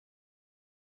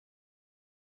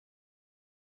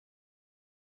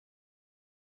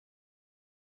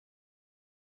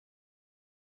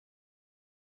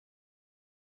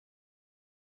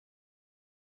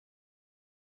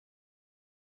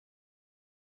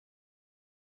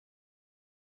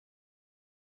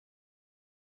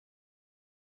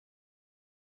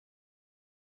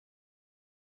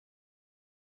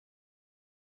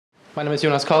My name is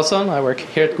Jonas Karlsson. I work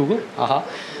here at Google.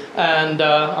 And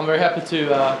I'm very happy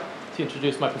to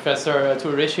introduce my professor,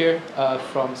 Risch here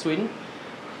from Sweden.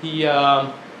 He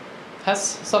has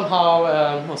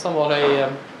somehow somewhat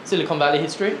a Silicon Valley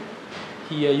history.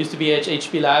 He used to be at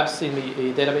HP Labs in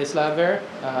the database lab there.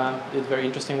 Did very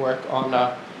interesting work on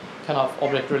kind of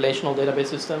object relational database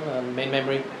system and main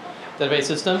memory database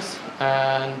systems.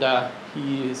 And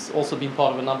he's also been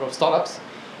part of a number of startups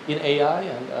in AI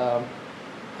and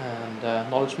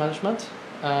knowledge management.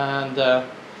 And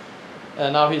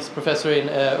now he's professor in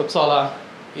Uppsala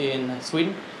in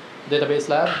Sweden, database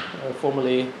lab.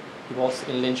 Formerly he was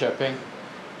in Linköping.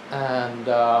 And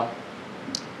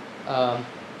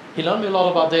he learned me a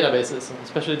lot about databases,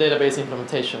 especially database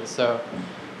implementations. So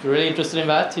if you're really interested in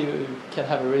that, you can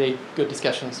have a really good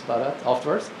discussions about that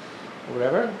afterwards, or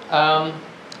whatever.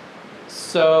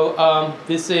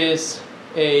 This is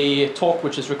a talk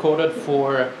which is recorded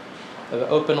for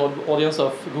open audience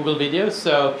of Google videos,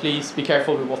 so please be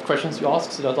careful with what questions you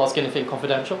ask, so don't ask anything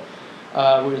confidential.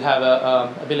 We will have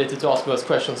an ability to ask those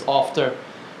questions after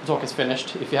the talk is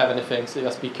finished, if you have anything, so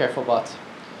just be careful about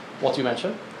what you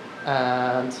mention.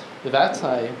 And with that,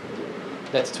 I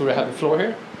let Ture have the floor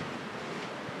here.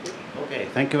 Okay,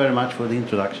 thank you very much for the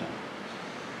introduction.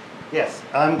 Yes,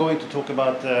 I'm going to talk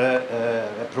about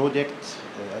a project,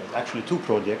 actually two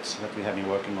projects that we have been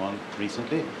working on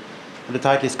recently. The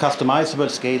title is Customizable,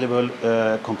 Scalable,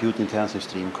 Compute-Intensive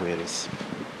Stream Queries.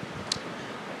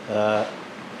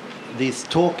 This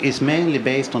talk is mainly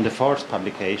based on the first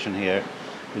publication here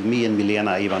with me and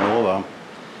Milena Ivanova.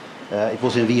 It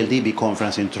was in VLDB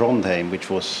conference in Trondheim, which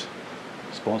was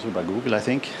sponsored by Google, I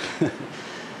think.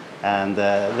 And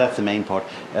that's the main part.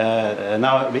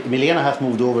 Now, Milena has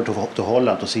moved over to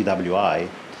Holland, to CWI.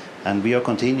 And we are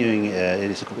continuing,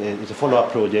 it's a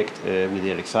follow-up project with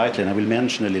Erik Seidler, and I will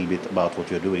mention a little bit about what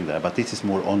we are doing there, but this is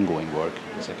more ongoing work,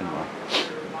 the second one.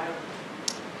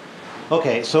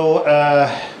 Okay, so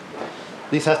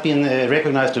this has been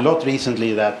recognized a lot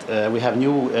recently that we have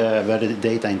new, very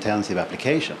data-intensive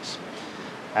applications.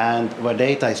 And where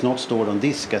data is not stored on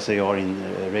disk as they are in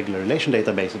regular relation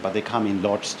databases, but they come in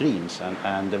large streams.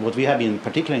 And what we have been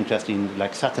particularly interested in,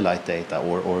 like satellite data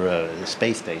or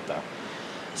space data.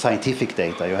 Scientific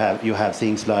data, you have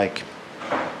things like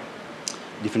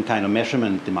different kind of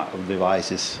measurement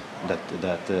devices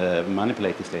that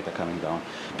manipulate this data coming down.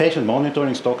 Patient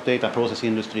monitoring, stock data, process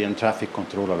industry, and traffic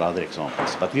control are other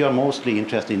examples. But we are mostly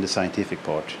interested in the scientific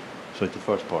part, so it's the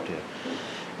first part here.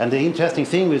 And the interesting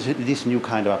thing with these new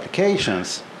kind of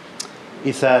applications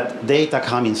is that data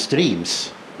come in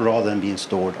streams rather than being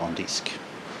stored on disk.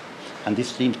 And these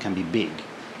streams can be big.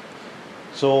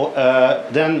 So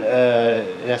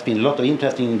there's been a lot of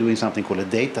interest in doing something called a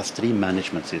data stream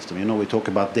management system. You know, we talk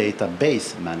about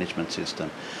database management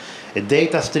system. A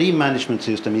data stream management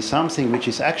system is something which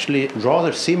is actually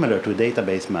rather similar to a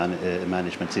database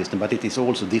management system, but it is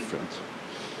also different.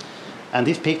 And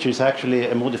this picture is actually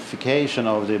a modification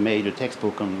of the major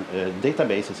textbook on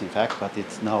databases, in fact, but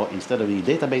it's now, instead of the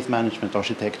database management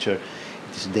architecture,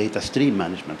 it is data stream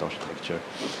management architecture.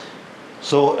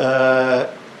 So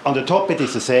on the top, it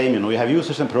is the same. You know, you have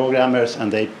users and programmers,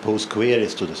 and they pose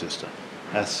queries to the system.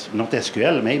 As not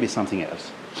SQL, maybe something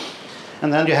else.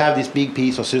 And then you have this big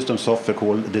piece of system software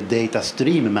called the Data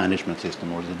Stream Management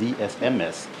System, or the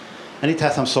DSMS. And it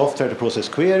has some software to process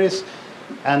queries.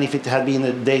 And if it had been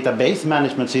a database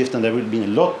management system, there would have been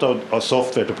a lot of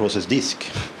software to process disk.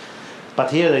 But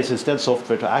here there is instead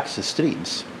software to access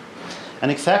streams.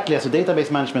 And exactly as a database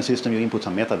management system, you input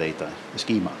some metadata, a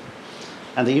schema.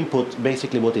 And the input,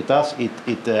 basically what it does,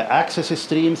 it accesses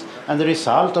streams, and the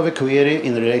result of a query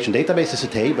in the relation database is a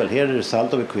table. Here the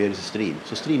result of a query is a stream.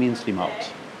 So stream in, stream out.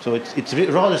 So it's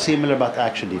rather similar, but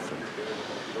actually different.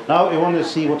 Now we want to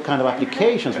see what kind of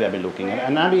applications we have been looking at.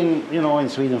 And I've been, in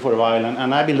Sweden for a while,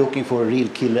 and I've been looking for real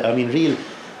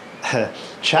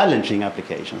challenging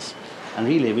applications. And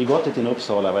really, we got it in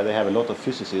Uppsala, where they have a lot of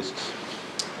physicists.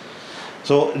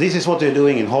 So this is what they're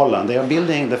doing in Holland. They are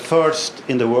building the first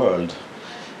in the world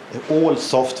all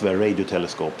software radio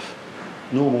telescope,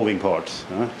 no moving parts.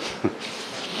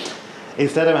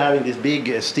 Instead of having these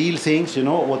big steel things,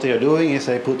 what they are doing is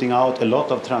they're putting out a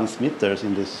lot of transmitters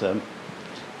in this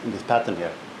pattern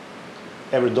here.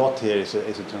 Every dot here is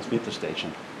a transmitter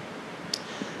station.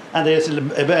 And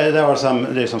there's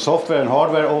some software and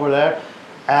hardware over there,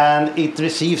 and it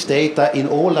receives data in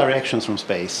all directions from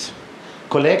space,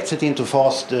 collects it into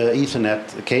fast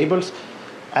Ethernet cables,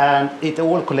 and it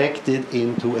all collected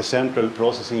into a central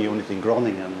processing unit in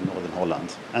Groningen in northern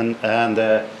Holland.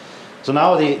 So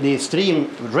now the stream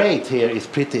rate here is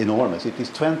pretty enormous. It is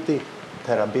 20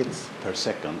 terabits per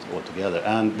second altogether,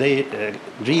 and they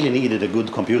really needed a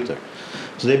good computer.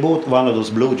 So they bought one of those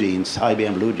blue jeans,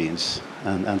 IBM blue jeans,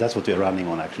 and that's what we're running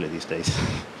on actually these days.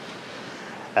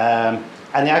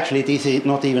 And actually, it is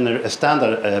not even a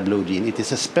standard blue gene. It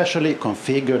is a specially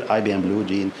configured IBM blue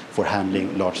gene for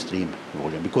handling large stream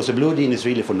volume, because the blue gene is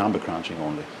really for number crunching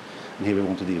only. And here we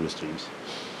want to deal with streams.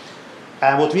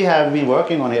 And what we have been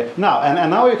working on here now, and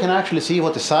now you can actually see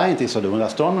what the scientists are doing, the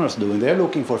astronomers are doing. They're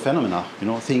looking for phenomena,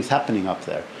 things happening up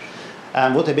there.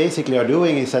 And what they basically are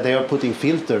doing is that they are putting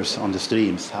filters on the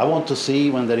streams. I want to see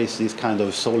when there is this kind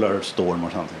of solar storm or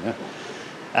something. Yeah?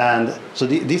 And so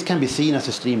this can be seen as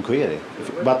a stream query.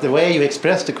 But the way you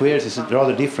express the queries is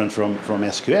rather different from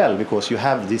SQL, because you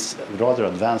have these rather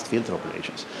advanced filter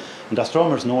operations. And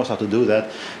astronomers know how to do that.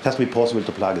 It has to be possible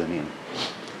to plug them in.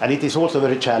 And it is also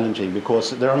very challenging,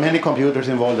 because there are many computers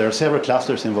involved, there are several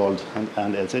clusters involved,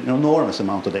 and it's an enormous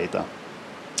amount of data.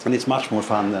 And it's much more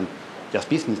fun than just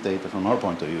business data from our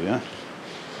point of view. Yeah?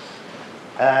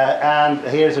 And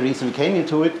here's the reason we came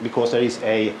into it, because there is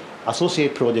a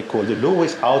associate project called the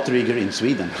Lewis Outrigger in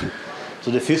Sweden.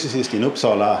 So the physicists in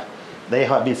Uppsala, they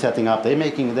have been setting up, they're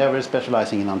very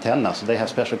specializing in antennas. So they have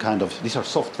special kind of, these are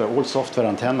all software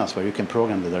antennas where you can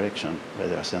program the direction where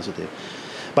they are sensitive.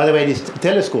 By the way, this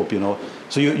telescope,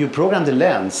 so you program the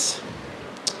lens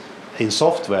in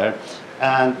software,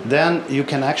 and then you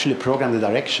can actually program the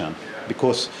direction.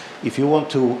 Because if you want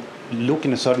to look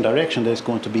in a certain direction, there's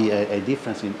going to be a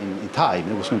difference in time.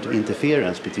 There was going to be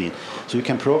interference between. So you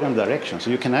can program direction. So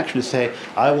you can actually say,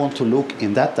 I want to look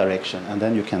in that direction, and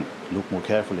then you can look more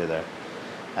carefully there.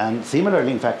 And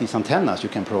similarly, in fact, these antennas you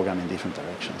can program in different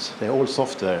directions. They're all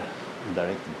software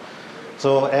directed.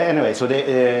 So anyway, so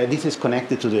this is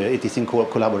connected to it is in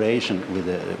collaboration with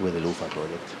the LUFA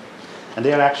project. And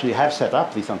they actually have set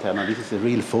up this antenna. This is a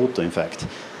real photo, in fact.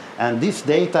 And this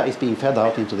data is being fed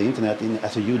out into the internet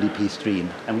as a UDP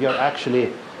stream. And we are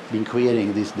actually been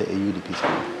querying the UDP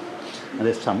stream. And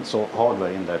there's some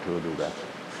hardware in there to do that.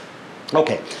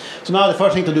 Okay, so now the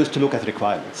first thing to do is to look at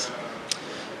requirements.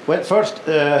 Well, first,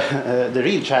 the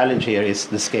real challenge here is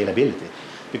the scalability.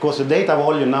 Because the data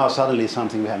volume now suddenly is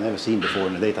something we have never seen before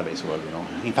in the database world.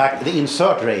 In fact, the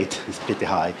insert rate is pretty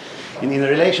high. In a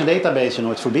relation database,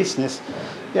 it's for business.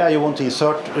 Yeah, you want to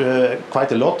insert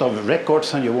quite a lot of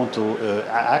records, and you want to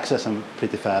access them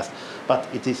pretty fast. But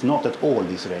it is not at all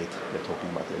this rate we're talking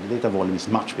about. The data volume is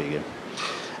much bigger.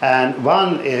 And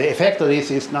one effect of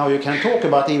this is now you can talk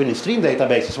about, even in stream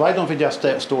databases, why don't we just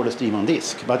store the stream on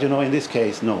disk? But in this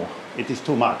case, no, it is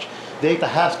too much. Data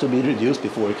has to be reduced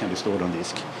before it can be stored on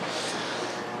disk.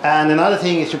 And another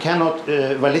thing is you cannot,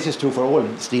 well, this is true for all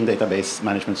stream database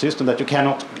management systems, that you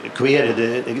cannot query,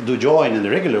 do join in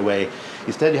the regular way.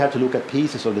 Instead, you have to look at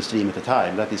pieces of the stream at a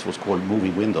time. That is what's called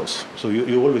moving windows. So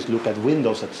you always look at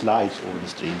windows that slides over the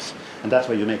streams. And that's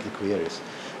where you make the queries.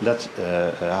 And that's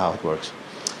how it works.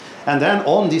 And then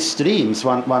on these streams,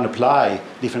 one apply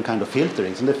different kind of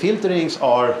filterings. And the filterings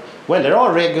are, well, there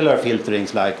are regular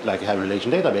filterings like you have in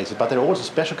relation databases, but there are also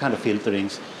special kind of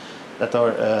filterings that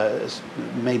are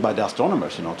made by the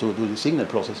astronomers, to do the signal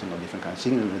processing of different kinds,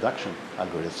 signal reduction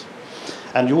algorithms.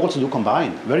 And you also do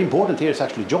combine. Very important here is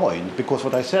actually join, because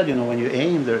what I said, when you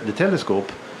aim the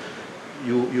telescope,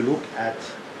 you look at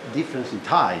difference in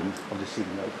time of the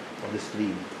signal, of the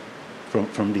stream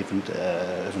from different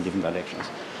directions.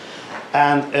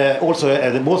 And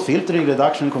also, both filtering,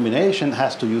 reduction, and combination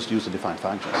has to use user-defined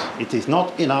functions. It is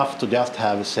not enough to just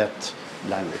have a set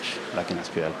language, like in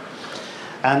SQL.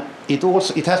 And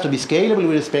it has to be scalable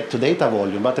with respect to data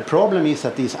volume, but the problem is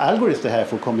that these algorithms they have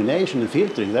for combination and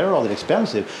filtering, they're rather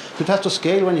expensive. So it has to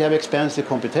scale when you have expensive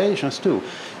computations too.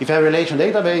 If you have a relation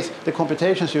database, the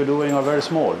computations you're doing are very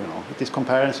small. It is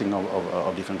comparison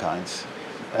of different kinds.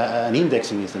 And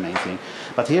indexing is the main thing.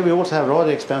 But here we also have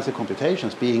rather expensive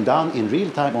computations being done in real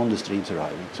time on the streams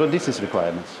arriving. So this is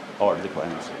requirements.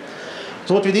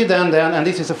 So what we did then, and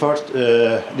this is the first,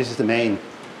 this is the main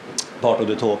part of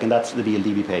the talk, and that's the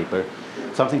BLDB paper,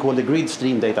 something called the Grid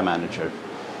Stream Data Manager.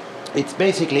 It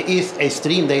basically is a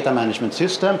stream data management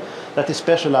system that is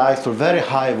specialized for very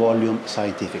high volume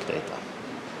scientific data.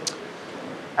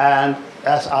 And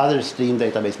as other stream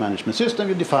database management systems,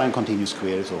 you define continuous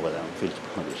queries over them, filter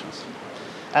conditions.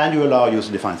 And you allow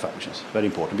user-defined functions, very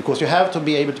important, because you have to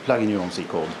be able to plug in your own C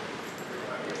code.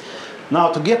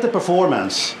 Now, to get the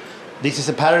performance, this is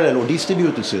a parallel or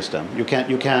distributed system.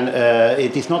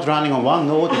 It is not running on one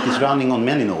node, it is running on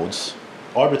many nodes,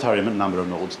 arbitrary number of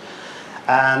nodes.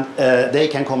 And they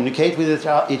can communicate with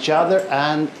each other,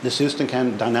 and the system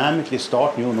can dynamically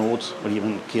start new nodes or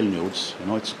even kill nodes.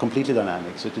 It's completely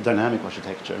dynamic, so it's a dynamic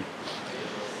architecture.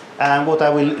 And what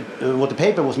the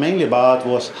paper was mainly about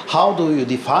was how do you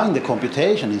define the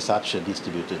computation in such a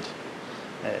distributed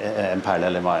and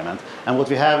parallel environment. And what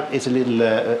we have is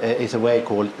a way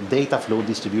called data flow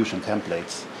distribution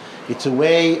templates. It's a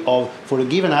way of, for a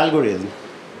given algorithm,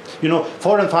 you know,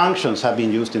 foreign functions have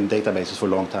been used in databases for a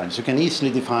long time. So you can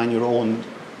easily define your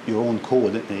own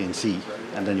code in C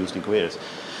and then use it in queries.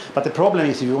 But the problem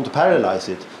is if you want to parallelize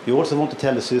it, you also want to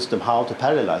tell the system how to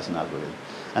parallelize an algorithm.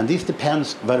 And this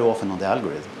depends very often on the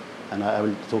algorithm. And I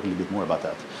will talk a little bit more about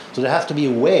that. So there has to be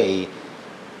a way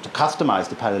to customize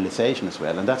the parallelization as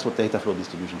well. And that's what data flow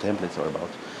distribution templates are about.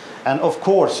 And of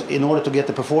course, in order to get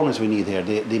the performance we need here,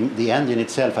 the engine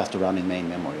itself has to run in main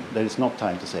memory. There is not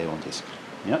time to save on disk.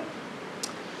 Yeah?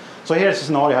 So here's a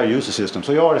scenario how you use the system.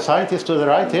 So you are a scientist to the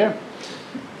right here.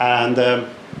 And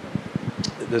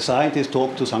the scientist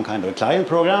talks to some kind of a client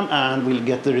program and will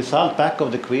get the result back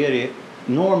of the query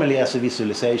normally as a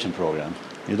visualization program.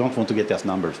 You don't want to get just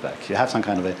numbers back. You have some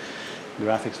kind of a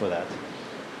graphics for that.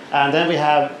 And then we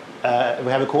have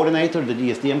a coordinator, the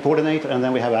GSDM coordinator, and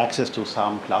then we have access to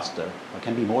some cluster. It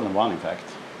can be more than one, in fact.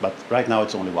 But right now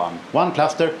it's only one. One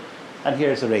cluster, and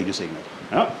here is a radio signal.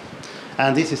 Yeah?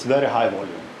 And this is very high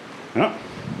volume. Yeah?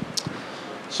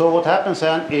 So what happens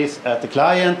then is that the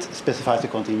client specifies a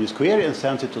continuous query and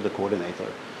sends it to the coordinator.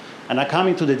 And I come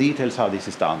into the details how this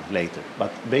is done later.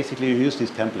 But basically you use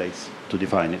these templates to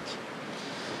define it.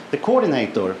 The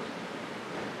coordinator,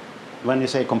 when you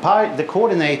say compile, the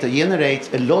coordinator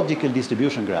generates a logical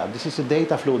distribution graph. This is a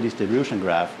data flow distribution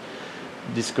graph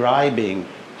describing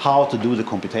how to do the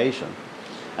computation.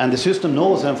 And the system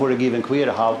knows then for a given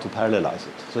query how to parallelize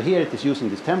it. So here it is using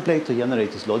this template to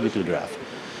generate this logical graph.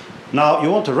 Now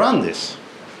you want to run this.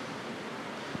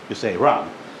 You say run.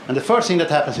 And the first thing that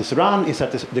happens is run is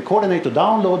that the coordinator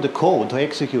downloads the code to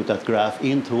execute that graph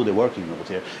into the working node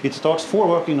here. It starts 4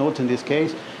 working nodes in this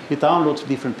case. It downloads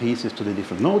different pieces to the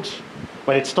different nodes.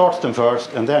 Well, it starts them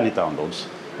first and then it downloads.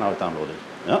 Now it downloaded.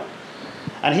 Yeah.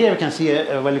 And here you can see,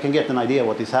 well, you can get an idea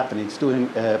what is happening. It's doing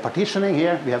partitioning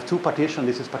here. We have 2 partitions.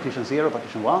 This is partition 0,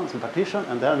 partition 1. It's a partition.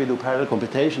 And then we do parallel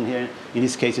computation here. In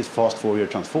this case, it's fast Fourier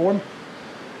transform.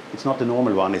 It's not the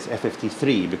normal one, it's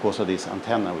FFT3 because of this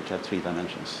antenna which has 3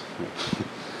 dimensions.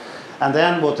 And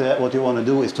then what you want to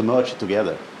do is to merge it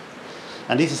together.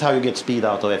 And this is how you get speed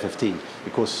out of FFT,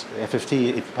 because FFT,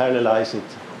 if you parallelize it,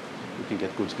 you can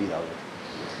get good speed out of it.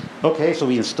 Okay, so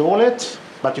we install it,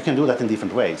 but you can do that in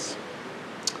different ways.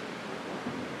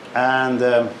 And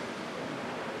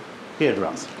here it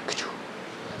runs.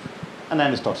 And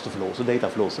then it starts to flow. So data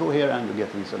flows through here and you get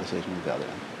the visualization in the other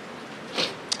end.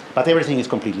 But everything is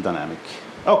completely dynamic.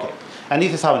 Okay, and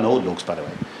this is how a node looks, by the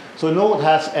way. So a node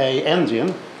has an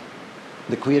engine,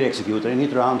 the query executor, and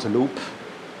it runs a loop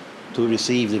to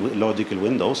receive the logical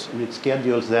windows. And it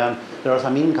schedules then, there are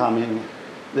some incoming,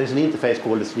 there's an interface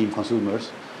called the stream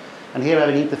consumers. And here I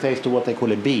have an interface to what they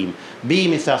call a beam.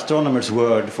 Beam is the astronomer's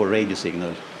word for radio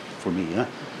signal for me.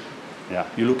 Yeah,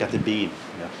 you look at the beam.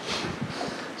 Yeah.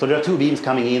 So there are 2 beams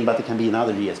coming in, but it can be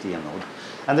another GSDM node.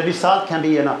 And the result can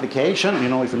be an application, you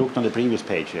know, if you looked on the previous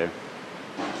page here.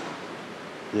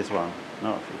 This one.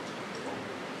 No,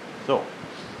 so,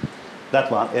 that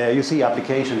one. You see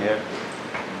application here,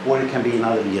 or it can be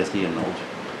another GSDM node.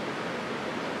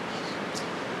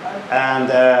 And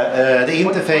the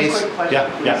interface... One quick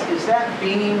question, yeah. Is that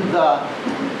beaming the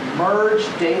merged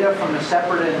data from the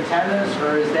separate antennas,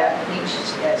 or is that each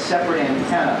a separate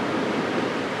antenna?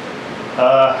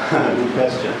 Good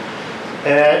question.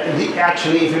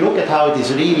 Actually, if you look at how it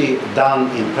is really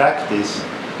done in practice,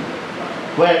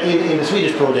 well, in the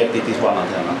Swedish project it is 1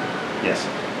 antenna, yes.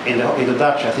 In the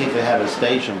Dutch, I think they have a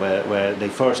station where they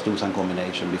first do some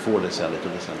combination before they sell it to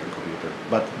the central computer.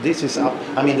 But this is,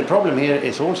 I mean, the problem here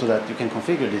is also that you can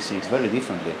configure these things very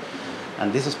differently.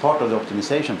 And this is part of the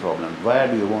optimization problem. Where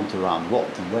do you want to run what,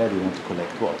 and where do you want to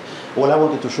collect what? All I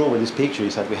wanted to show with this picture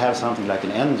is that we have something like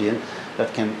an engine that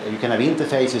you can have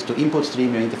interfaces to input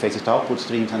stream, your interfaces to output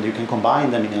streams, and you can combine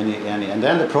them in any. And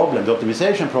then the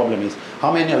optimization problem is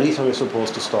how many of these are you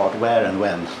supposed to start, where and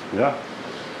when? Yeah.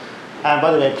 And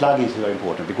by the way, plugins is very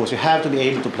important because you have to be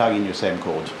able to plug in your same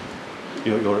code,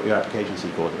 your application C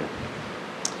code here.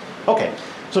 Okay.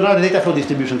 So now the data flow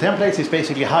distribution templates is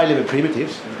basically high-level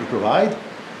primitives you provide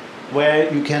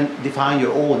where you can define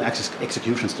your own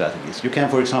execution strategies. You can,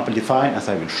 for example, define, as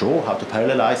I will show, how to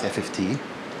parallelize FFT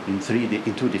in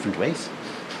 2 different ways.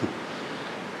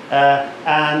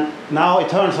 And now it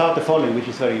turns out the following, which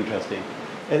is very interesting.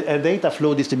 A data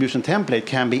flow distribution template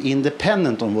can be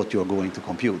independent on what you're going to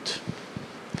compute.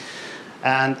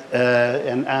 And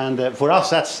for us,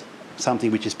 that's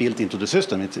something which is built into the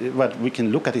system. But we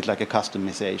can look at it like a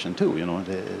customization too, you know,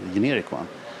 the generic one.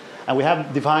 And we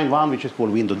have defined one which is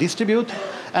called window distribute.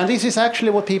 And this is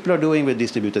actually what people are doing with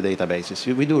distributed databases.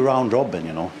 We do round robin,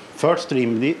 you know. First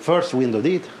window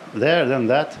did, there, then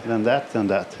that, then that, then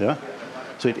that. Yeah?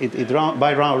 So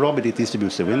by round robin, it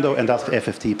distributes the window, and that's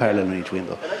FFT parallel in each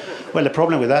window. Well, the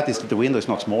problem with that is that the window is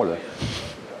not smaller.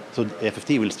 So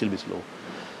FFT will still be slow.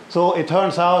 So it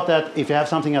turns out that if you have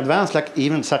something advanced, like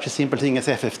even such a simple thing as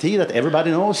FFT that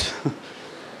everybody knows,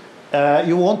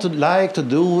 you want to like to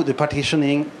do the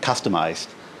partitioning customized.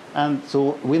 And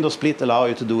so window split allow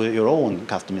you to do your own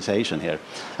customization here.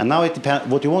 And now it depends.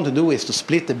 What you want to do is to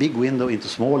split the big window into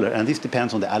smaller, and this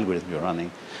depends on the algorithm you're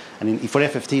running. And for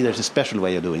FFT, there's a special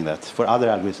way of doing that. For other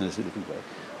algorithms, there's a different way.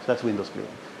 So that's window split.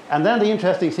 And then the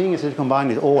interesting thing is that you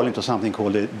combine it all into something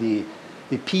called the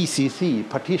PCC,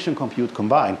 partition compute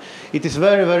combine. It is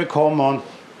very, very common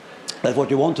that what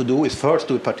you want to do is first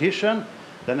do a partition,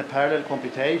 then a parallel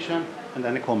computation, and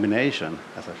then a combination,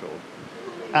 as I showed.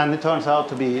 And it turns out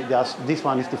to be this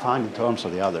one is defined in terms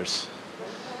of the others.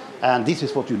 And this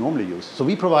is what you normally use. So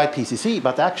we provide PCC,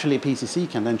 but actually PCC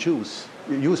can then choose.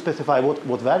 You specify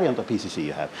what variant of PCC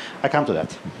you have. I come to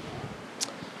that.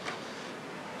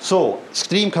 So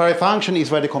stream query function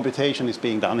is where the computation is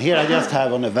being done. Here I just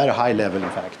have on a very high level, in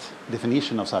fact,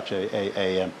 definition of such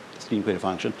a stream query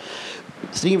function.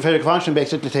 Stream query function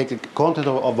basically takes the content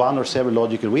of one or several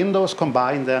logical windows,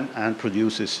 combine them, and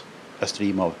produces a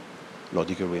stream of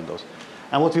logical windows.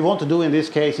 And what we want to do in this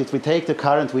case is we take the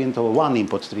current window of one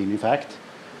input stream, in fact,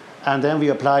 and then we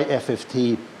apply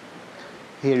FFT.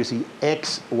 Here you see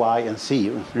X, Y, and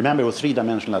Z. Remember, it was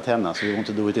three-dimensional antenna, so we want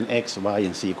to do it in X, Y,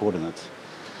 and Z coordinates.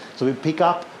 So we pick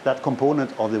up that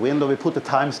component of the window, we put a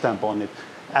timestamp on it,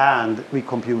 and we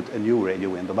compute a new radio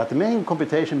window. But the main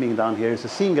computation being done here is a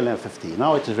single FFT.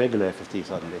 Now it's a regular FFT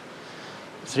suddenly.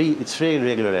 It's three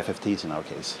regular FFTs in our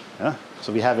case. Yeah?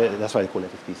 So we have that's why I call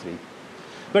FFT3.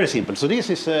 Very simple. So this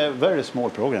is a very small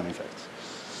program, in fact.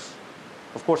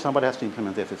 Of course, somebody has to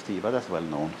implement FFT, but that's well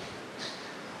known.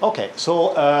 Okay,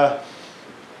 so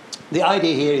the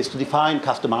idea here is to define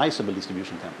customizable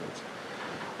distribution templates.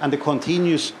 And the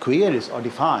continuous queries are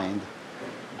defined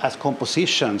as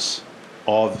compositions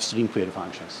of stream query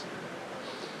functions.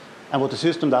 And what the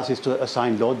system does is to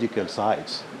assign logical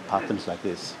sides, patterns like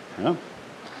this. Yeah?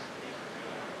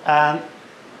 And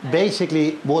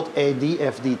basically what a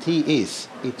DFDT is,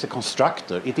 it's a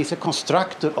constructor. It is a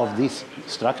constructor of this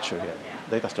structure here,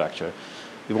 data structure.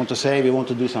 We want to say we want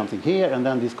to do something here, and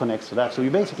then this connects to that. So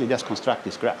you basically just construct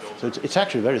this graph. So it's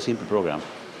actually a very simple program.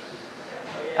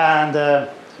 And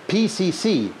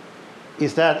PCC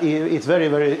is that it's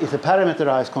it's a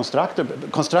parameterized constructor.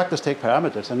 Constructors take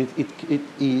parameters, and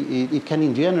it can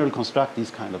in general construct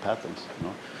these kind of patterns. You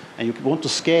know? And you want to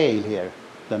scale here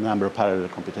the number of parallel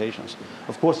computations.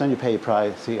 Of course, then you pay a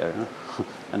price here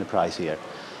and a price here.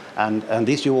 And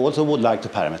this you also would like to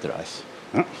parameterize.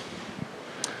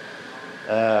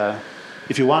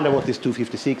 If you wonder what this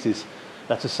 256 is,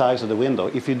 that's the size of the window.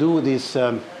 If you do this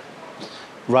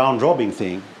round robin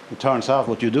thing, it turns out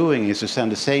what you're doing is to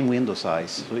send the same window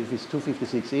size. So if it's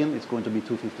 256 in, it's going to be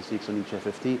 256 on each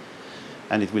FFT,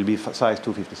 and it will be size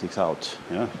 256 out.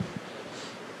 Yeah?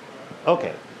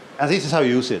 Okay, and this is how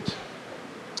you use it.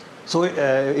 So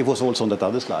it was also on that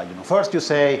other slide. You know. First you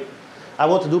say, I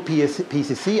want to do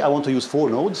PCC, I want to use 4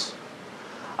 nodes.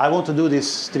 I want to do this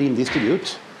stream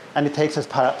distribute, and it takes as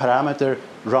parameter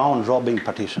round robin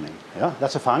partitioning. Yeah?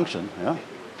 That's a function. Yeah?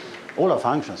 All our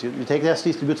functions. You take this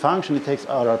distribute function, it takes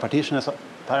our partition as a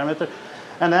parameter,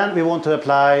 and then we want to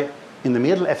apply in the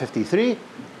middle FFT3,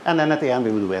 and then at the end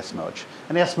we will do S-merge.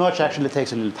 And S-merge actually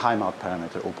takes a little timeout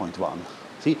parameter, 0.1.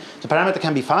 See, the parameter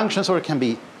can be functions or it can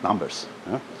be numbers.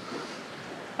 Yeah?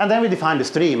 And then we define the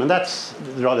stream, and that's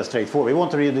rather straightforward. We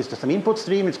want to read this as an input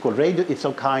stream. It's called radio. It's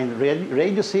some kind of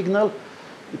radio signal.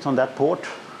 It's on that port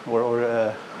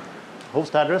or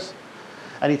host address,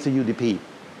 and it's a UDP.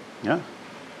 Yeah.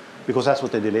 Because that's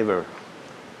what they deliver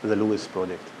with the Lewis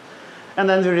project. And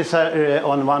then there is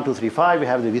on 1, 2, 3, 5, we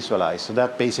have the visualize. So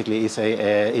that basically is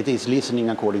it is listening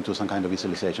according to some kind of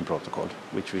visualization protocol,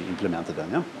 which we implemented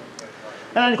then. Yeah? And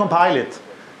then you compile it.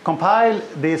 Compile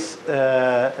this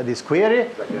query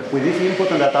with this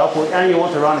input and that output, and you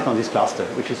want to run it on this cluster,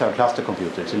 which is our cluster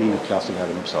computer. It's a Linux cluster we have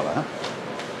in Uppsala. Huh?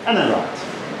 And then run it.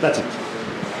 That's it.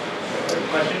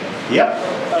 Question? Yep.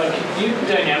 Can you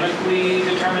dynamically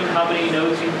determine how many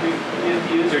nodes you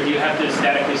use, or do you have to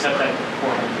statically set that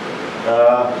for?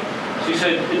 So you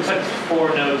said it sets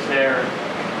 4 nodes there.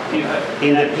 Do you have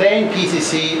in the plain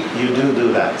PCC, you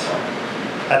do that.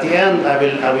 At the end, I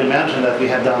will mention that we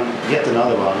have done yet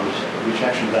another one, which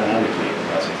actually dynamically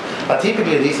does it. But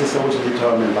typically, this is also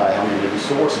determined by how many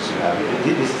resources you have.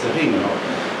 This is the thing, you know.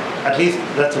 At least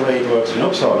that's the way it works in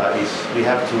Uppsala, is we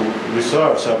have to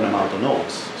reserve a certain amount of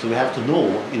nodes. So we have to know,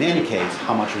 in any case,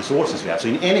 how much resources we have. So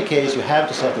in any case, you have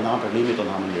to set an upper limit on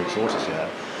how many resources you have.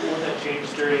 Will that change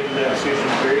during the execution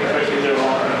period, especially the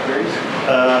long queries?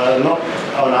 Not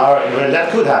on our, well,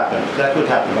 that could happen,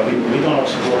 but we do not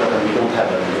support that, and we don't have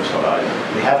that in Uppsala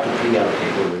either. We have to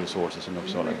pre-allocate all the resources in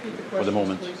Uppsala for the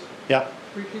moment. Please? Yeah.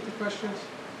 Repeat the questions.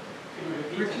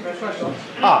 Repeat the questions.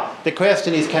 The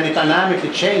question is, can it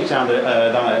dynamically change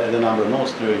the number of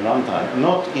nodes during runtime?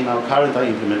 Not in our current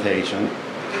implementation.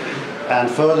 And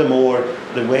furthermore,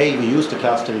 the way we use the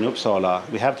cluster in Uppsala,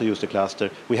 we have to use the cluster.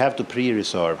 We have to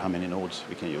pre-reserve how many nodes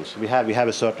we can use. We have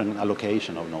a certain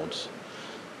allocation of nodes.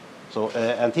 So,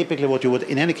 and typically what you would,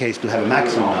 in any case, to have a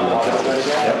maximum number of clusters.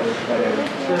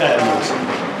 Nodes.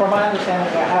 From my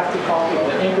understanding, I have to copy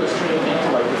the input stream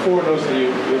into like the 4 nodes that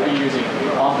you'll be using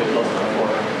on the cluster for.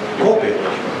 Copy.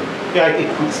 Yeah,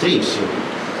 it streams.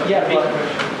 Yeah, but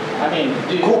I mean,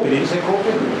 Copy, did you say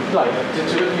copy? like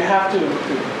you have to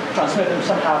transmit them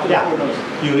somehow to the 4 nodes.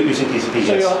 Using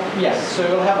TCP, So yes. so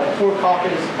you'll have like 4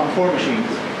 copies on 4 machines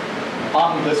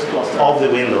on this cluster. Of the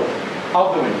window.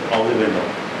 Of the window. Of the window.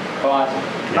 But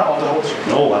not of the whole stream.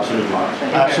 No, absolutely not.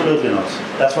 Absolutely not.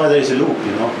 That's why there is a loop,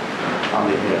 you know,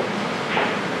 under here.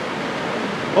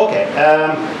 Okay.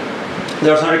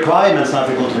 There are some requirements now if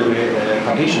we go to do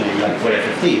partitioning, like for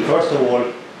FFT. First of all,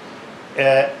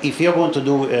 if you're going to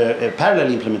do a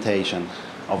parallel implementation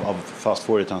of fast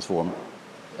Fourier transform,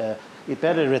 it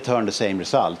better return the same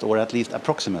result, or at least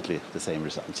approximately the same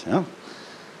result. Yeah?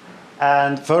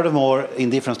 And furthermore, in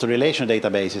difference to relational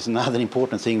databases, another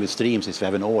important thing with streams is we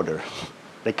have an order.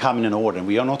 They come in an order, and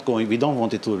we don't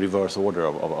want it to reverse order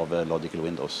of logical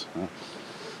windows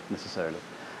necessarily.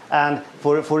 And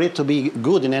for it to be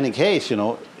good in any case, you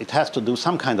know, it has to do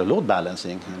some kind of load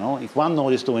balancing. You know, if one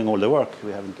node is doing all the work,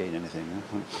 we haven't gained anything,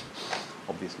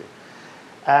 obviously.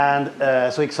 And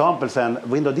so examples, and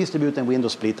window distribute and window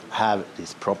split have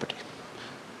this property.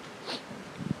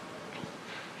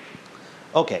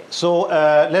 Okay, so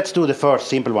let's do the first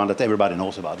simple one that everybody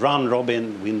knows about. Run,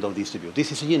 robin, window distribute. This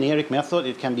is a generic method.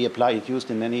 It can be applied, it's used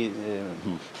in many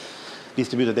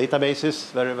distributed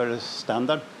databases, very, very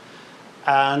standard.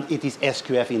 And it is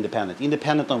SQF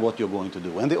independent on what you're going to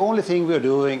do. And the only thing we're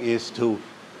doing is to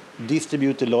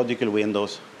distribute the logical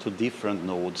windows to different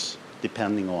nodes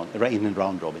depending on, in a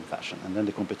round-robin fashion. And then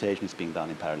the computation is being done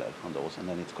in parallel on those, and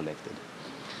then it's collected.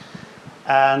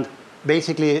 And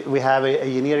basically, we have a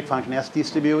generic function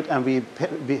sdistribute, and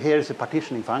here is a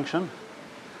partitioning function,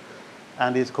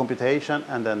 and it's computation,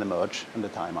 and then the merge and the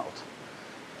timeout.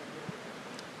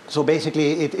 So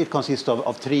basically, it consists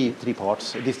of three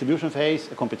parts: a distribution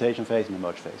phase, a computation phase, and a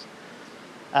merge phase.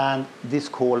 And this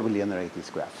call will generate this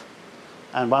graph.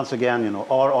 And once again, you know,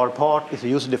 our part is a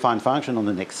user-defined function on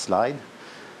the next slide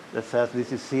that says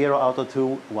this is 0 out of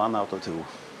 2, 1 out of 2.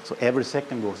 So every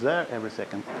second goes there, every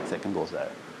second goes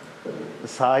there. The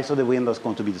size of the window is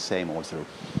going to be the same all through.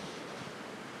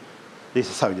 This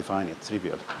is how you define it,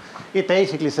 trivial. It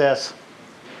basically says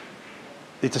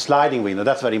it's a sliding window.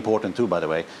 That's very important too, by the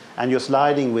way. And you're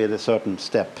sliding with a certain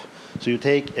step. So you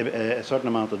take a certain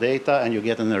amount of data and you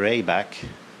get an array back.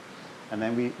 And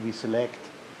then we select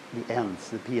the ends,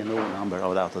 the P and O number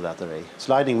out of that array.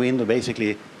 Sliding window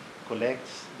basically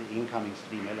collects the incoming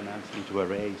stream elements into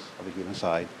arrays of a given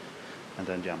size and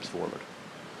then jumps forward.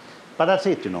 But that's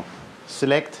it, you know.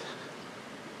 Select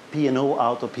P and O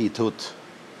out of P tut,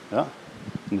 yeah,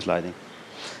 in the sliding.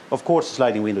 Of course, the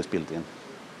sliding window is built in.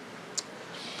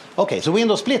 Okay, so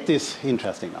window split is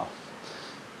interesting now.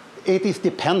 It is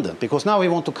dependent because now we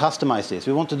want to customize this.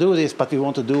 We want to do this, but we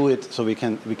want to do it so we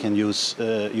can use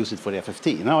it for the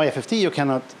FFT. Now FFT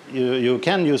you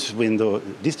can use window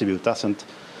distribute doesn't,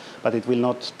 but it will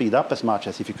not speed up as much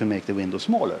as if you can make the window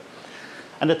smaller.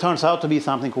 And it turns out to be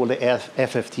something called the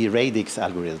FFT radix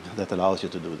algorithm that allows you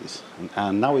to do this.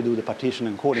 And now we do the partition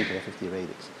according to FFT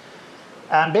radix.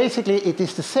 And basically it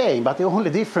is the same, but the only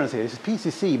difference here is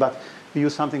PCC, but we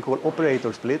use something called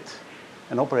operator split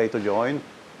and operator join.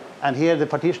 And here the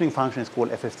partitioning function is called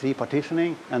FF3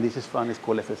 partitioning, and this one is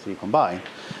called FF3 combine.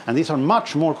 And these are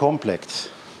much more complex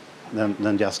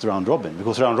than just round robin,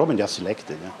 because round robin just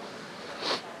selected. Yeah?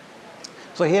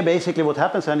 So here basically what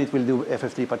happens then, it will do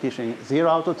FF3 partitioning 0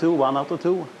 out of 2, 1 out of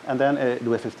 2, and then do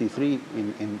FFT3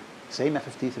 in same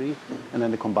FFT3, and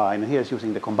then the combine. And here it's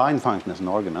using the combine function as an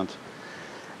argument.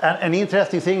 And an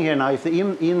interesting thing here now, if the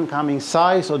incoming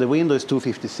size of the window is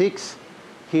 256,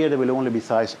 here there will only be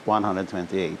size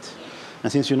 128.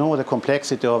 And since you know the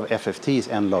complexity of FFT is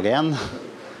n log n,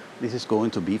 this is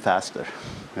going to be faster.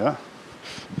 Yeah?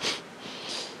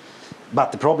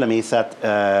 But the problem is that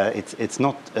it's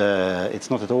not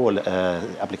at all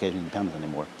application independent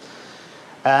anymore.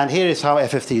 And here is how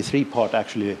FFT3 part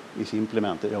actually is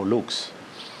implemented or looks.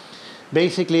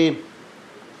 Basically,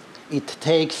 it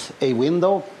takes a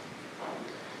window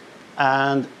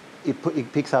and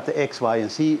it picks up the X, Y,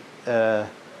 and Z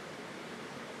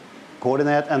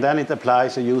coordinate, and then it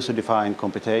applies a user-defined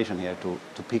computation here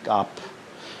to pick up,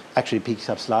 actually picks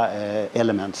up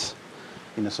elements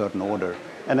in a certain order.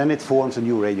 And then it forms a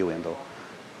new radio window.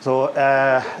 So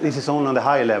this is only on the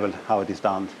higher level how it is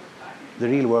done. The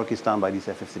real work is done by this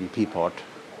FF3P part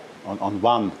on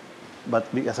one.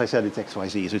 But as I said, it's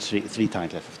XYZ, so it's three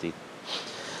times FFT.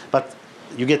 But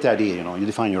you get the idea, you know, you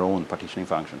define your own partitioning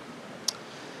function.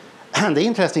 And the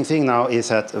interesting thing now is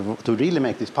that to really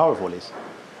make this powerful is,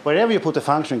 wherever you put a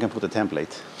function, you can put a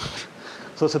template.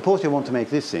 So suppose you want to make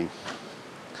this thing.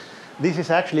 This is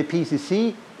actually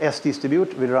PCC,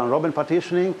 S-distribute with round-robin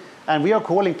partitioning, and we are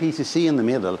calling PCC in the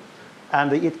middle,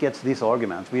 and it gets this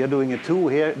argument. We are doing a 2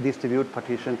 here, distribute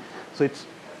partition, so it's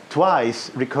twice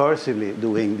recursively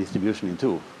doing distribution in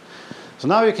 2. So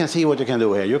now you can see what you can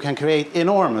do here. You can create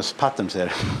enormous patterns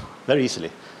here very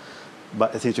easily,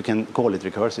 but since you can call it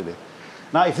recursively.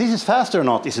 Now, if this is faster or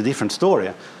not is a different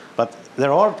story, but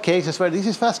there are cases where this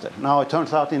is faster. Now, it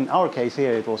turns out in our case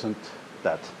here, it wasn't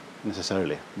that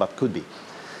necessarily, but could be.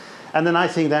 And the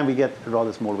nice thing then, we get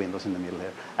rather small windows in the middle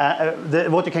here.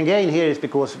 What you can gain here is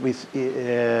because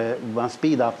one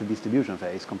speed up the distribution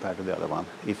phase compared to the other one,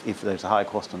 if there's a high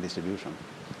cost on distribution.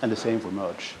 And the same for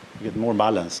merge. You get more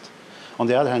balanced. On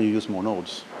the other hand, you use more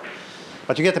nodes.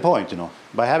 But you get the point, you know.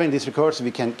 By having this recursive,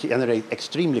 we can generate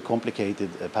extremely complicated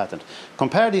patterns.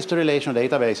 Compare this to relational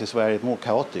databases where it's more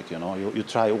chaotic, you know. You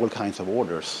try all kinds of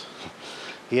orders.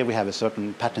 Here we have a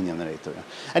certain pattern generator.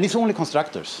 And it's only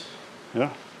constructors. Yeah.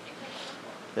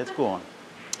 Let's go on.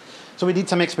 So we did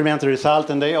some experimental results,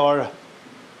 and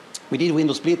we did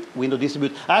window split, window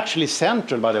distribute. Actually,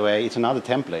 central, by the way, it's another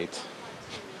template.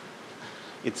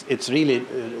 It's really,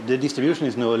 the distribution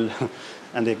is null,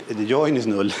 and the join is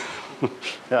null.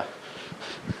 Yeah.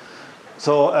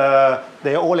 So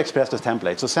they are all expressed as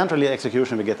templates. So centrally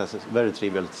execution we get as a very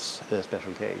trivial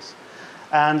special case.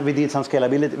 And we did some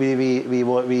scalability.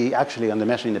 We actually, on the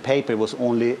measure in the paper, was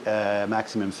only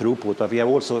maximum throughput.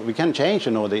 But we can change,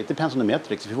 you know, it depends on the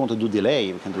metrics. If you want to do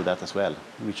delay, we can do that as well,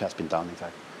 which has been done, in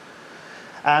fact.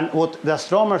 And what the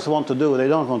astronomers want to do, they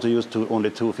don't want to use only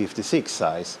 256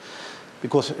 size.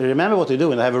 Because remember what they do,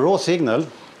 when they have a raw signal,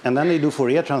 and then they do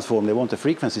Fourier transform, they want a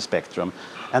frequency spectrum.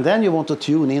 And then you want to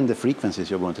tune in the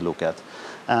frequencies you're going to look at.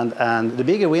 And the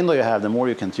bigger window you have, the more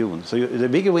you can tune. So the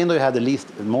bigger window you have,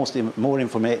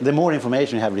 the more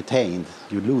information you have retained.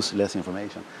 You lose less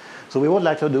information. So what we would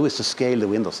like to do is to scale the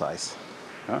window size.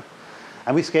 Yeah?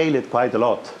 And we scale it quite a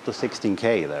lot to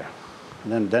 16K there.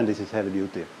 And then this is heavy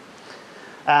duty.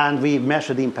 And we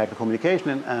measure the impact of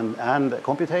communication and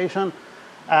computation.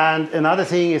 And another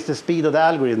thing is the speed of the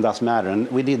algorithm does matter. And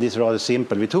we did this rather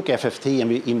simple. We took FFT and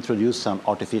we introduced some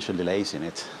artificial delays in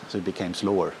it. So it became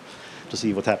slower, to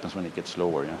see what happens when it gets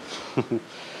slower. Yeah?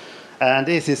 And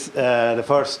this is the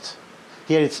first.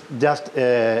 Here it's just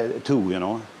 2, you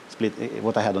know, split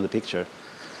what I had on the picture.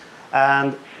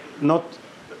 And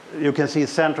you can see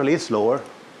central is slower,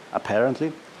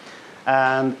 apparently.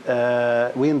 And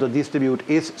window distribute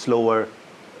is slower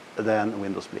than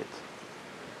window split.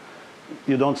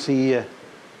 You don't see,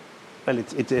 well,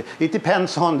 it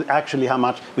depends on actually how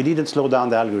much. We didn't slow down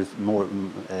the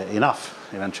algorithm enough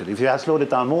eventually. If you had slowed it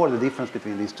down more, the difference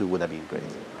between these two would have been great.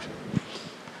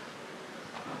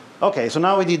 Okay, so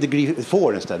now we did degree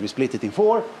 4 instead. We split it in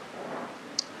 4.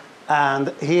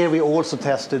 And here we also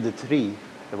tested the 3,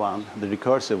 the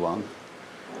recursive one.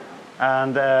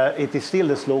 And it is still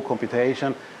the slow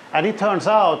computation. And it turns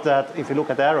out that if you look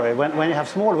at the array, when you have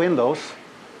small windows,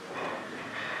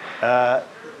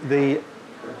 the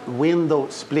window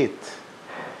split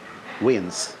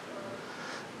wins.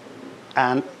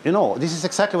 And you know, this is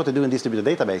exactly what they do in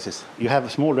distributed databases. You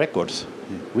have small records.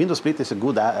 Window split is a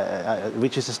good,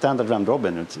 which is a standard round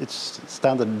robin. It's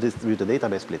standard distributed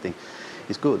database splitting.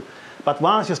 It's good. But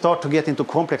once you start to get into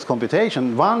complex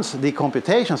computation, once the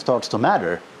computation starts to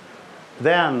matter,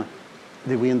 then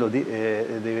the window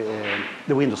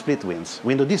split wins.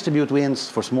 Window distribute wins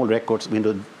for small records.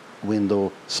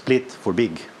 Window split for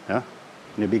big, yeah,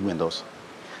 big windows.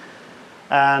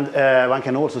 And one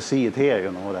can also see it here,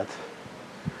 you know, that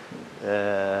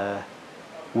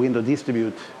window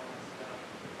distribute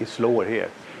is slower here.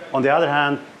 On the other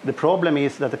hand, the problem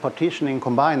is that the partitioning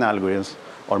combined algorithms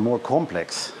are more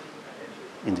complex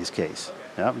in this case,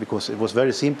 yeah, because it was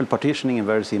very simple partitioning and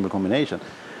very simple combination.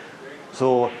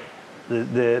 So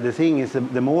the thing is,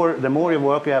 the more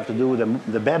work you have to do,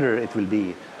 the better it will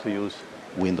be to use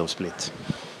window split.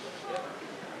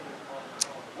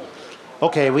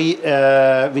 Okay, we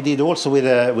did also with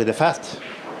a fast,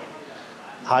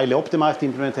 highly optimized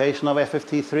implementation of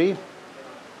FFT3.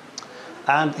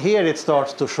 And here it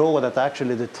starts to show that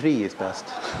actually the tree is best.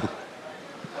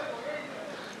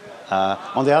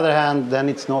 On the other hand, then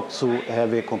it's not so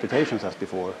heavy computations as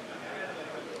before.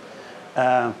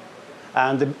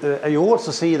 And you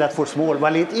also see that for small,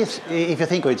 well, it is, if you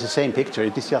think of it, it's the same picture,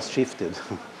 it is just shifted.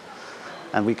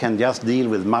 And we can just deal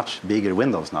with much bigger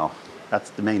windows now.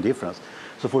 That's the main difference.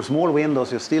 So for small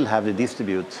windows, you still have the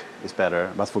distribute is better,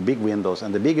 but for big windows,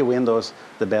 and the bigger windows,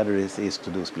 the better it is to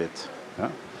do split. Yeah?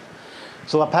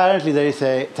 So apparently there is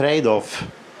a trade-off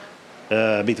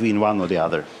between one or the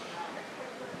other.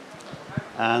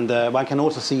 And one can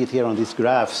also see it here on these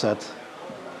graphs that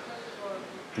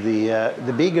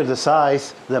the bigger the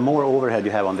size, the more overhead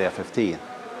you have on the FFT.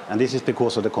 And this is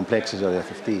because of the complexity of the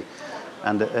FFT.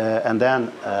 And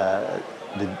then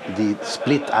the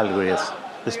split algorithm,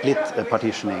 the split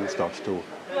partitioning starts to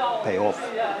pay off.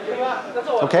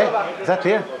 Okay, is that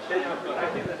clear?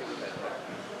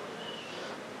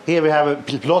 Here we have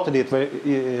plotted it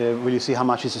where you see how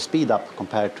much is the speed up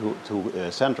compared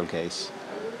to central case.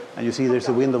 And you see there's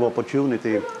a window of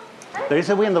opportunity. There is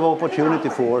a window of opportunity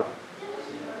for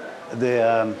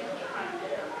the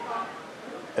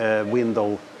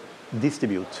window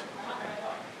distribute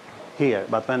here,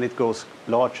 but when it goes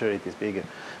larger, it is bigger.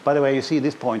 By the way, you see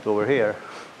this point over here,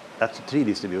 that's a tree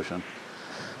distribution.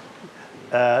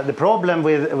 The problem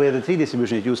with the tree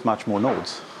distribution is you use much more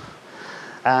nodes.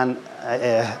 And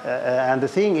the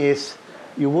thing is,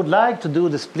 you would like to do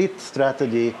the split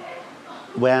strategy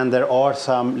when there are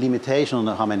some limitation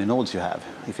on how many nodes you have,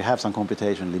 if you have some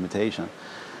computation limitation.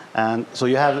 And so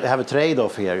you have a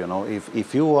trade-off here, you know.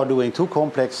 If you are doing too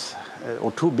complex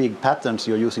or too big patterns,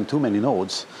 you're using too many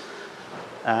nodes.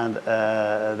 And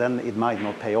then it might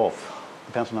not pay off.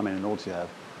 Depends on how many nodes you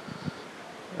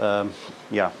have.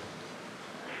 Yeah.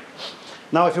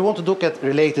 Now, if you want to look at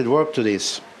related work to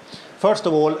this, first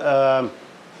of all,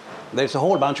 there's a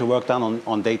whole bunch of work done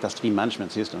on data stream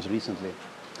management systems recently.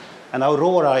 And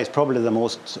Aurora is probably the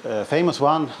most famous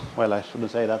one. Well, I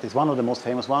shouldn't say that. It's one of the most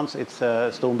famous ones. It's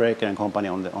Stonebreaker and company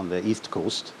on the East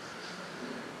Coast.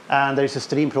 And there's a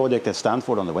stream project at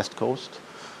Stanford on the West Coast.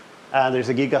 And there's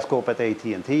a Gigascope at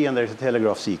AT&T, and there's a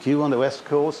Telegraph CQ on the West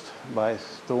Coast by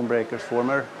Stonebreaker's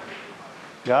former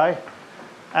guy.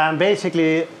 And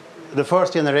basically, the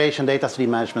first generation data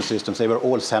stream management systems, they were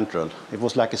all central. It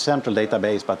was like a central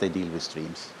database, but they deal with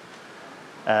streams.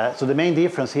 So the main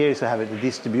difference here is to have a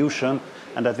distribution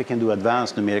and that we can do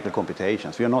advanced numerical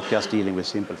computations. We are not just dealing with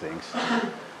simple things.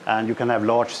 And you can have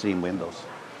large stream windows.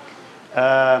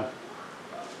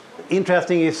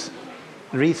 Interesting is,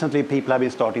 recently people have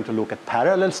been starting to look at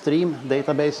parallel stream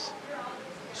database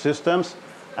systems.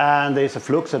 And there's a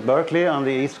Flux at Berkeley on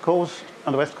the East Coast,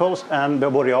 on the West Coast. And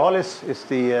Borealis is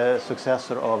the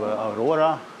successor of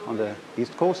Aurora on the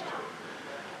East Coast.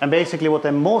 And basically what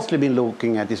I've mostly been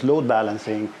looking at is load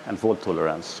balancing and fault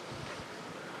tolerance.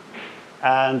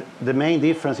 And the main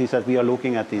difference is that we are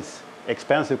looking at these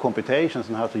expensive computations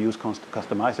and how to use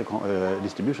customized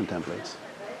distribution templates.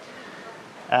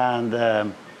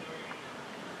 And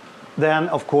then,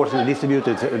 of course, in the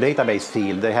distributed database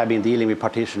field, they have been dealing with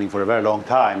partitioning for a very long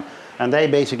time. And they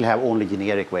basically have only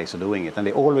generic ways of doing it. And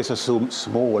they always assume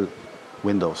small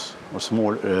windows or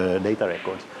small data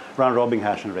records, round robin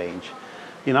hash and range.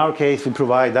 In our case, we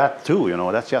provide that too, you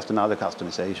know, that's just another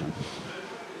customization.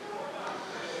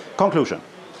 Conclusion.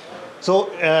 So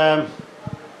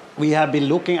we have been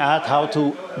looking at how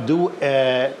to do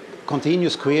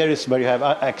continuous queries where you have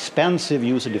expensive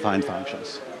user-defined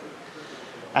functions.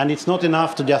 And it's not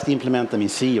enough to just implement them in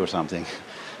C or something.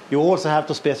 You also have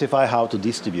to specify how to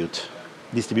distribute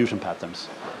distribution patterns.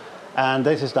 And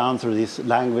this is done through this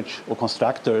language or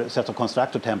constructor, set of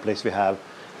constructor templates we have,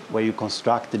 where you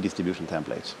construct the distribution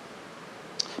templates.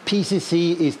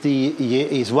 PCC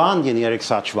is one generic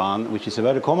such one, which is a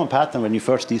very common pattern when you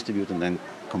first distribute and then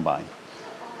combine.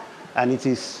 And it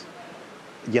is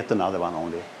yet another one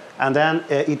only. And then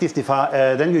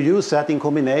then you use that in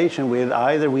combination with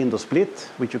either window split,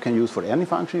 which you can use for any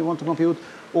function you want to compute,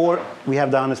 or we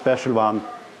have done a special one.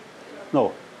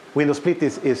 No, window split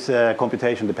is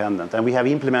computation dependent, and we have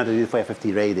implemented it for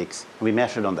FFT radix. We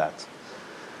measured on that.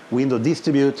 Window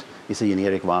distribute is a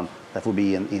generic one that will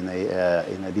be in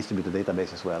a distributed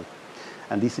database as well.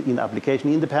 And this is in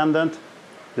application independent.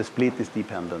 The split is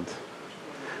dependent.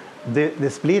 The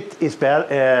split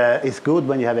is good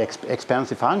when you have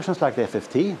expensive functions like the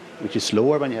FFT, which is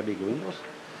slower when you have big windows.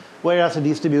 Whereas a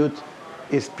distribute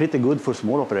is pretty good for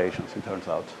small operations, it turns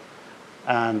out.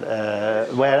 And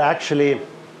where actually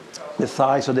the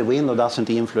size of the window doesn't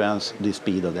influence the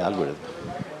speed of the algorithm.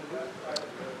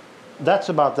 That's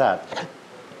about that.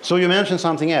 So you mentioned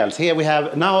something else. Here we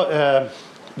have, now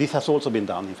this has also been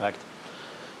done, in fact.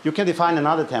 You can define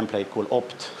another template called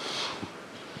opt.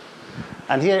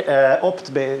 And here, opt,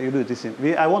 you do this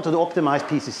I want to optimize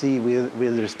PCC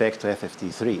with respect to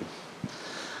FFT3.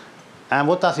 And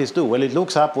what does this do? Well, it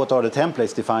looks up what are the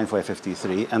templates defined for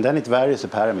FFT3, and then it varies the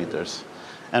parameters.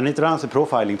 And it runs a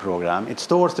profiling program. It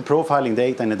stores the profiling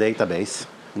data in a database,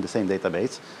 in the same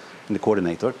database, in the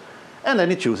coordinator, and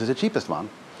then it chooses the cheapest one.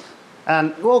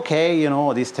 And okay, you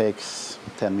know, this takes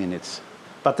 10 minutes.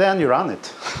 But then you run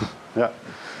it. Yeah.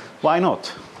 Why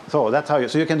not? So that's how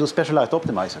so you can do specialized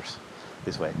optimizers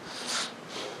this way.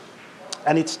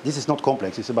 And this is not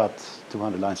complex. It's about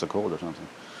 200 lines of code or something.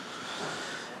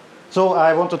 So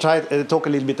I want to talk a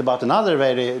little bit about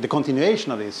the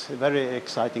continuation of this, a very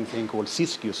exciting thing called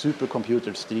SysQ,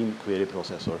 Supercomputer Stream Query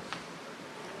Processor.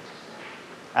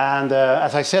 And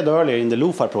as I said earlier, in the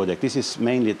LUFAR project, this is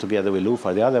mainly together with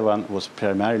LUFAR. The other one was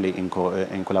primarily in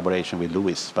collaboration with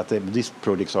Lewis, but these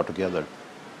projects are together.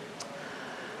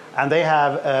 And they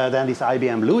have then this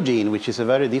IBM Blue Gene, which is a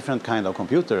very different kind of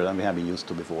computer than we have been used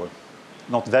to before.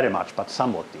 Not very much, but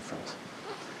somewhat different.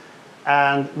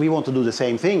 And we want to do the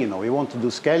same thing, you know. We want to do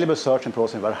scalable search and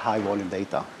processing very high volume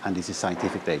data. And this is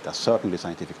scientific data, certainly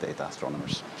scientific data,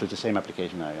 astronomers. So it's the same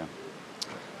application area.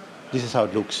 This is how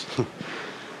it looks.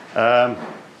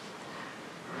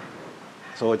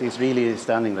 So it is really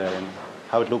standing there and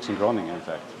how it looks in Groningen, in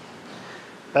fact.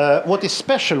 What is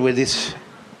special with this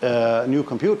new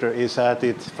computer is that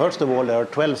first of all, there are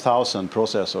 12,000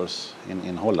 processors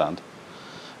in Holland.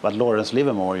 But Lawrence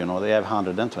Livermore, you know, they have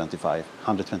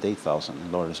 128,000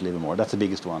 in Lawrence Livermore. That's the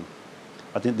biggest one.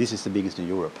 But this is the biggest in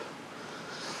Europe.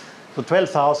 So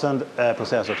 12,000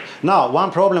 processors. Now,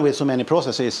 one problem with so many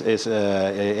processors is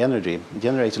energy. It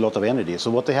generates a lot of energy.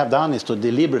 So what they have done is to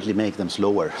deliberately make them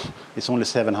slower. It's only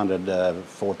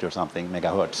 740 or something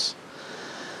megahertz.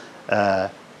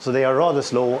 So they are rather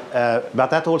slow. But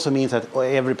that also means that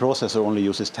every processor only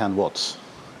uses 10 watts.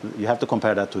 You have to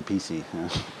compare that to a PC.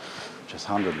 Just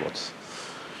 100 watts.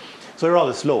 So they're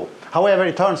rather slow. However,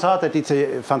 it turns out that it's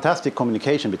a fantastic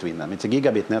communication between them. It's a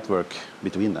gigabit network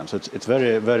between them. So it's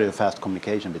very, very fast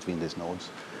communication between these nodes.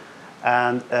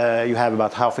 And you have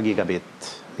about half a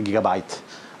gigabyte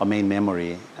of main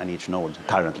memory on each node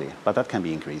currently. But that can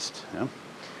be increased. Yeah?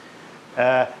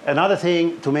 Another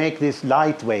thing, to make this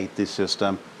lightweight, this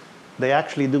system, they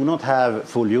actually do not have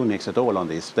full Unix at all on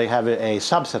this. They have a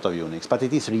subset of Unix, but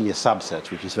it is really a subset,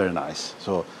 which is very nice.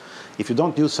 So if you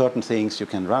don't use certain things, you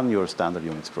can run your standard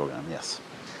Unix program, yes.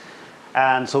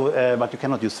 And so, but you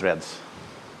cannot use threads.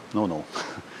 No.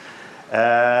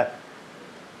 There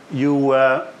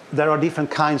are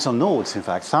different kinds of nodes, in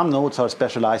fact. Some nodes are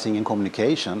specializing in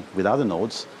communication with other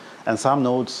nodes, and some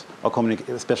nodes are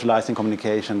specialized in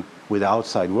communication with the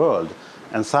outside world.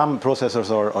 And some processors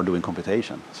are doing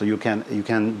computation. So you can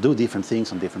do different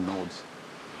things on different nodes.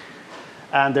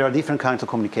 And there are different kinds of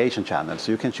communication channels.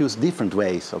 So you can choose different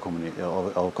ways of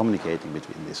communicating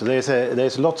between these. So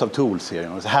there's lots of tools here. You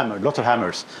know, there's lots of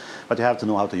hammers, but you have to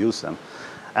know how to use them.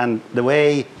 And the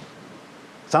way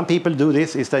some people do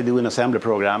this is they do an assembly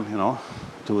program, you know,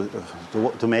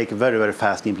 to make a very, very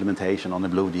fast implementation on a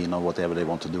Blue Gene or whatever they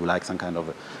want to do, like some kind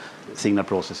of signal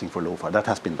processing for LUFAR. That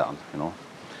has been done, you know.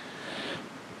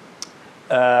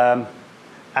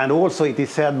 And also it is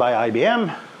said by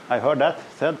IBM, I heard that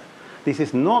said, this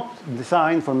is not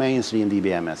designed for mainstream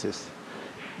DBMSs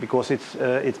because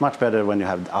it's much better when you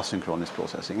have asynchronous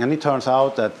processing. And it turns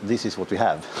out that this is what we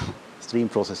have, stream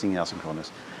processing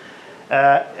asynchronous.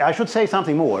 I should say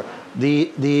something more.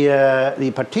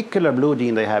 The particular Blue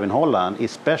Gene they have in Holland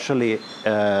is specially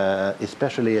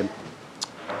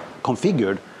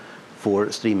configured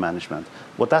for stream management.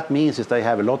 What that means is they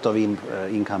have a lot of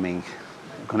incoming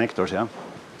connectors, yeah,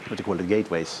 what you call it,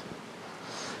 gateways.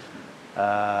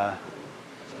 But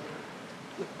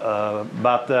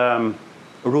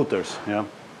routers, yeah.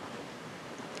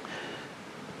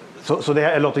 So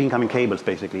there are a lot of incoming cables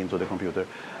basically into the computer,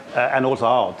 and also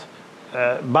out.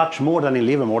 Much more than in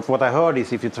Livermore. What I heard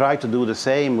is if you try to do the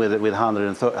same with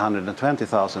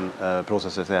 120,000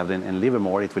 processors they have in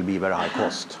Livermore, it will be very high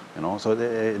cost. You know, so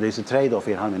there's a trade-off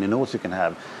here how many nodes you can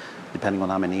have, depending on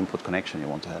how many input connection you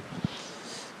want to have.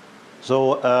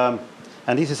 So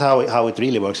And this is how it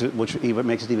really works, which even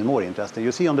makes it even more interesting.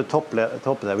 You see on the top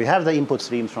there, we have the input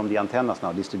streams from the antennas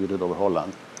now distributed over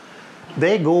Holland.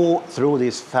 They go through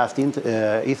this fast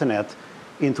Ethernet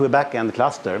into a back-end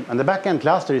cluster. And the back-end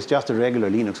cluster is just a regular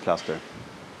Linux cluster,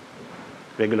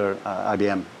 regular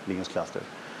IBM Linux cluster.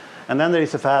 And then there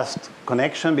is a fast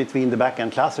connection between the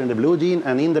back-end cluster and the blue gene.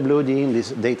 And in the blue gene,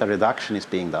 this data reduction is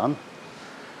being done.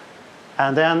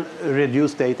 And then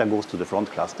reduced data goes to the front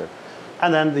cluster.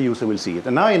 And then the user will see it.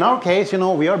 And now in our case,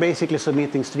 we are basically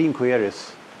submitting stream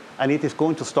queries. And it is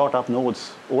going to start up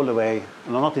nodes all the way,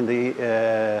 not in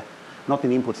the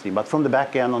input stream, but from the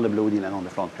back end on the blue gene and on the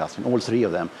front cluster, all three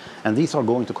of them. And these are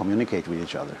going to communicate with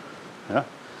each other. Yeah?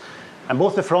 And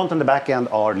both the front and the back end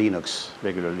are Linux,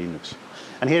 regular Linux.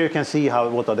 And here you can see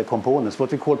what are the components.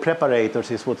 What we call preparators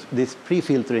is what this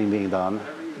pre-filtering being done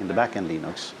in the back end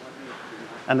Linux.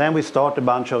 And then we start a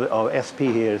bunch of SP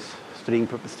here, stream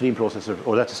processor,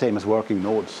 or that's the same as working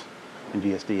nodes in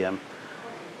GSDM.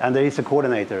 And there is a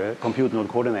coordinator, a compute node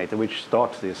coordinator, which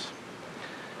starts this.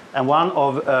 And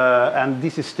and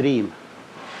this is stream,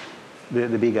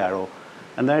 the big arrow.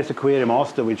 And there is a query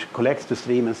master which collects the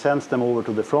stream and sends them over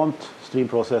to the front stream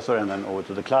processor and then over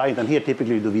to the client. And here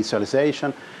typically you do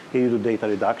visualization, here you do data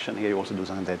reduction, here you also do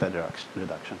some data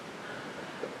reduction.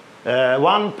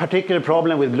 One particular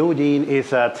problem with Blue Gene is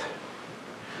that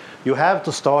you have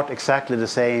to start exactly the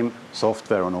same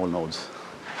software on all nodes.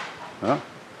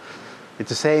 It's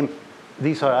the same,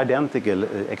 these are identical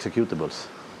executables.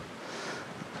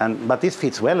 But this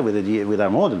fits well with our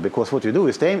model, because what you do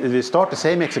is we start the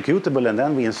same executable and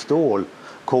then we install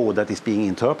code that is being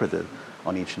interpreted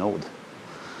on each node.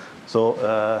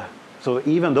 So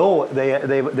even though they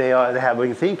have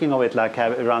been thinking of it like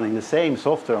running the same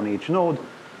software on each node,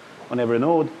 on every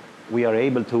node, we are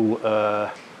able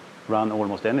to run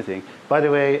almost anything. By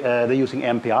the way, they're using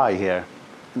MPI here,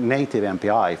 native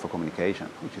MPI for communication,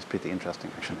 which is pretty interesting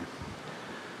actually.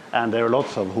 And there are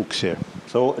lots of hooks here.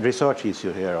 So research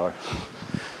issue here are,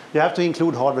 you have to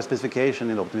include hardware specification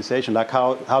in optimization, like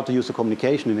how to use the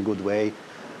communication in a good way,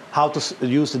 how to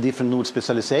use the different node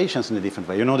specializations in a different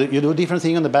way. You do different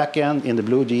thing on the back end, in the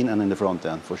blue gene, and in the front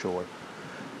end, for sure.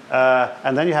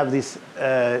 And then you have these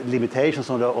limitations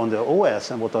on the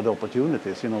OS and what are the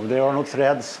opportunities. There are no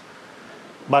threads,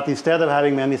 but instead of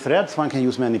having many threads, one can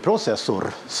use many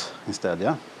processors instead.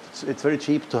 Yeah, it's very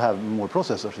cheap to have more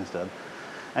processors instead.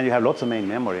 And you have lots of main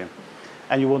memory.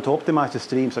 And you want to optimize the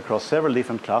streams across several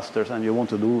different clusters, and you want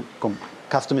to do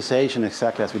customization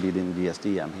exactly as we did in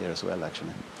GSDM here as well,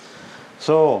 actually.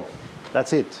 So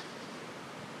that's it.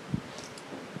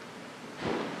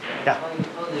 Yeah? How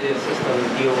do the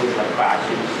systems deal with the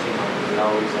crashes,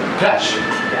 nodes and Crash?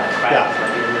 Yeah.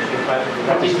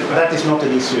 That is not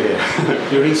an issue here.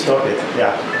 You restart it.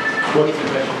 Yeah. What?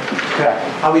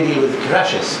 How we deal with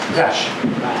crashes? Crash.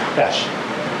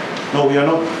 No, we are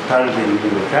not currently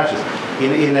dealing with crashes.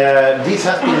 This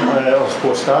has been, of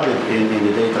course, studied in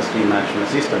the data stream management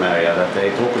system area, that they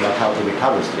talk about how to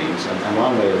recover streams. And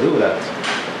one way to do that,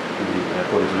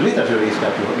 according to the literature, is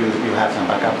that you have some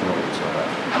backup nodes. So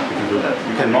you can do that.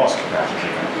 You can mask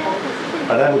crashes.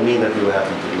 But that would mean that you would have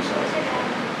to introduce that.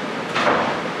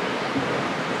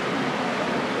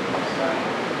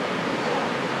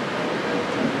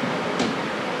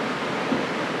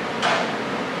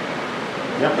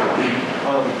 Yep.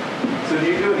 So do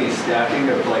you do any stacking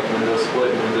of like window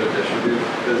split and window distribute?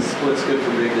 Because split's good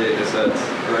for big data sets,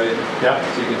 right? Yeah.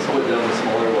 So you can split down the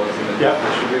smaller ones and then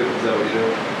distribute. Is that what you do?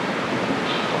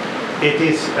 It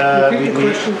is. Repeat the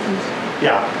question, please.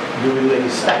 Yeah. Do we do any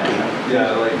stacking?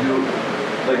 Yeah, like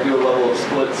do a level of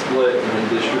split, and then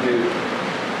distribute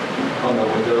on the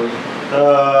window.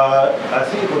 I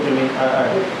think what you mean.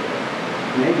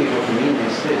 Maybe what you mean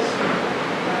is this.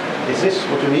 Is this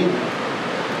what you mean?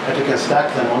 That you can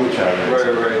stack them on each other.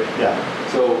 Right. Yeah.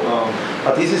 So,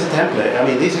 but this is a template. I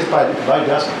mean, this is by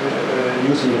just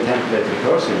using the template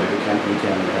recursively, we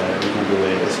can do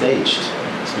a staged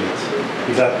split.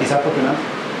 Is that what you meant?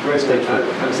 Right.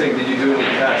 I'm saying, did you do any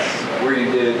tests where you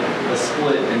did a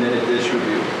split and then a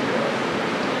distribute?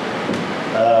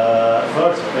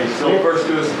 First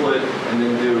do a split and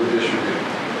then do a distribute.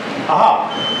 Aha.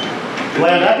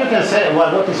 Well, that you can say.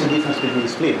 Well, what is the difference between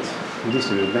split?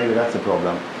 Distribute, maybe that's the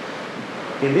problem.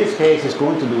 In this case, it's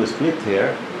going to do a split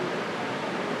here.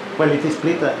 Well, it is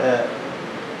split.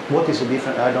 What is the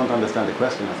difference? I don't understand the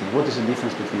question, I think. What is the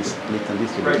difference between split and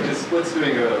distribute? Right, because split's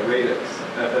doing a radix,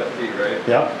 FFT, right?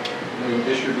 Yeah. And then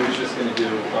distribute's just going to do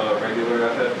regular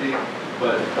FFT,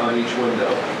 but on each window,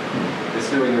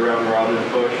 it's doing the round robin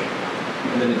push,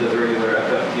 and then it does regular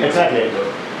FFT. Exactly.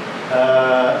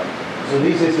 So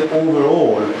this is the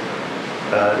overall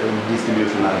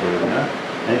distribution algorithm. Yeah?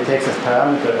 And it takes as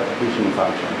parameter a partitioning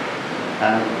function.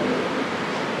 And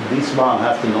this one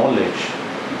has the knowledge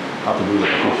how to do the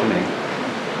partitioning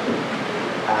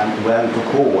and when to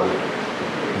call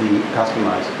the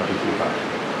customized partitioning function.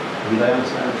 Did I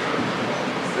understand?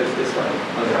 It's this one.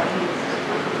 Okay.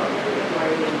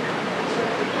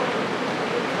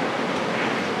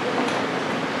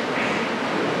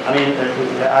 I mean,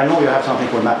 I know you have something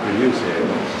called map reduce here.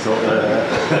 So,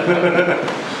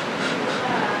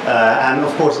 and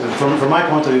of course, from my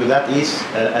point of view, that is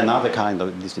another kind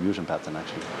of distribution pattern,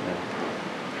 actually. Yeah.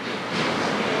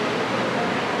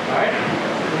 All right.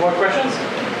 Any more questions?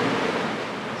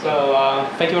 So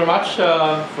thank you very much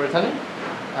for attending,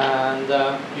 and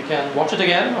you can watch it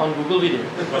again on Google Video.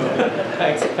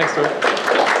 Thanks, Tor.